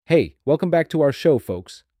Hey, welcome back to our show,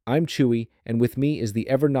 folks. I'm Chewy, and with me is the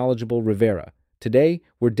ever knowledgeable Rivera. Today,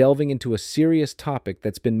 we're delving into a serious topic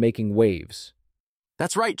that's been making waves.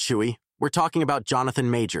 That's right, Chewy. We're talking about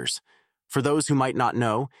Jonathan Majors. For those who might not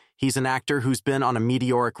know, he's an actor who's been on a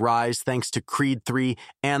meteoric rise thanks to Creed 3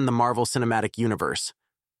 and the Marvel Cinematic Universe.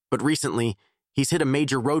 But recently, he's hit a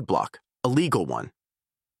major roadblock, a legal one.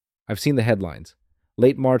 I've seen the headlines.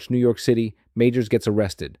 Late March, New York City, Majors gets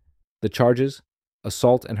arrested. The charges?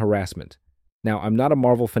 Assault and harassment. Now, I'm not a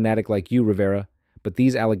Marvel fanatic like you, Rivera, but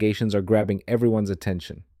these allegations are grabbing everyone's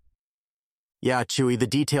attention. Yeah, Chewy, the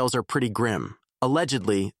details are pretty grim.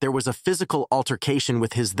 Allegedly, there was a physical altercation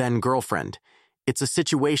with his then-girlfriend. It's a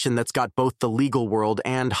situation that's got both the legal world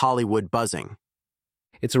and Hollywood buzzing.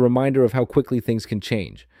 It's a reminder of how quickly things can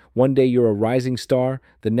change. One day you're a rising star,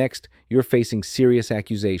 the next you're facing serious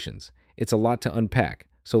accusations. It's a lot to unpack,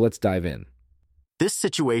 so let's dive in. This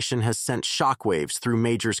situation has sent shockwaves through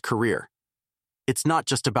Major's career. It's not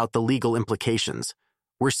just about the legal implications.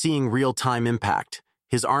 We're seeing real-time impact.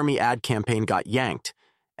 His Army ad campaign got yanked,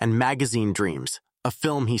 and Magazine Dreams, a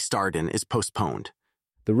film he starred in, is postponed.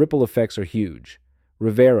 The ripple effects are huge.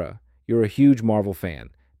 Rivera, you're a huge Marvel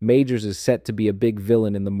fan. Majors is set to be a big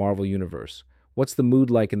villain in the Marvel universe. What's the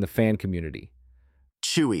mood like in the fan community?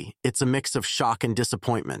 Chewy, it's a mix of shock and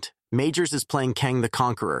disappointment. Majors is playing Kang the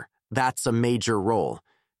Conqueror. That's a major role.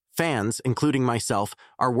 Fans, including myself,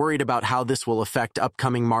 are worried about how this will affect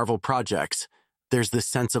upcoming Marvel projects. There's this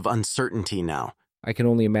sense of uncertainty now. I can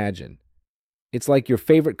only imagine. It's like your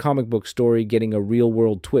favorite comic book story getting a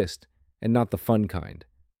real-world twist, and not the fun kind.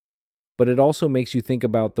 But it also makes you think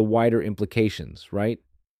about the wider implications, right?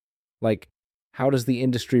 Like, how does the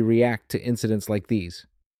industry react to incidents like these?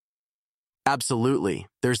 Absolutely.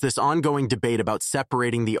 There's this ongoing debate about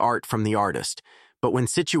separating the art from the artist. But when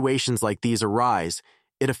situations like these arise,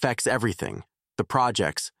 it affects everything. The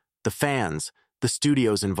projects, the fans, the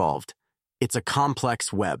studios involved. It's a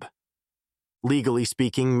complex web. Legally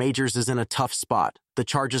speaking, Majors is in a tough spot. The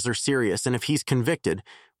charges are serious, and if he's convicted,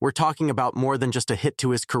 we're talking about more than just a hit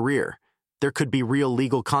to his career. There could be real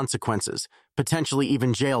legal consequences, potentially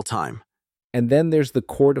even jail time. And then there's the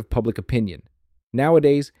court of public opinion.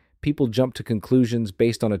 Nowadays, people jump to conclusions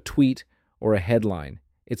based on a tweet or a headline.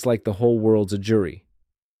 It's like the whole world's a jury.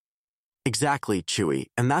 Exactly, Chewy,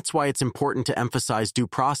 and that's why it's important to emphasize due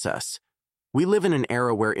process. We live in an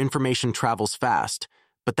era where information travels fast,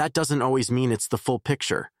 but that doesn't always mean it's the full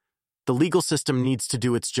picture. The legal system needs to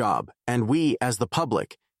do its job, and we, as the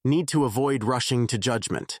public, need to avoid rushing to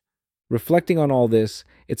judgment. Reflecting on all this,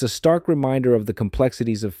 it's a stark reminder of the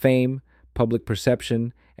complexities of fame, public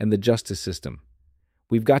perception, and the justice system.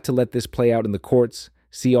 We've got to let this play out in the courts,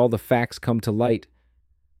 see all the facts come to light.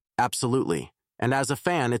 Absolutely. And as a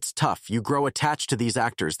fan, it's tough. You grow attached to these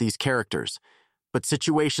actors, these characters. But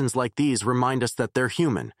situations like these remind us that they're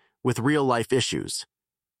human, with real-life issues.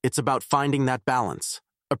 It's about finding that balance,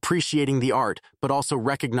 appreciating the art, but also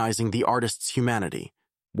recognizing the artist's humanity.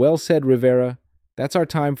 Well said, Rivera. That's our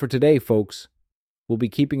time for today, folks. We'll be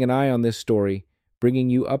keeping an eye on this story,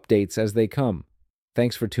 bringing you updates as they come.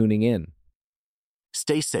 Thanks for tuning in.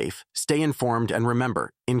 Stay safe, stay informed, and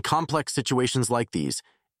remember, in complex situations like these,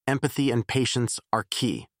 empathy and patience are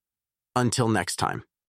key. Until next time.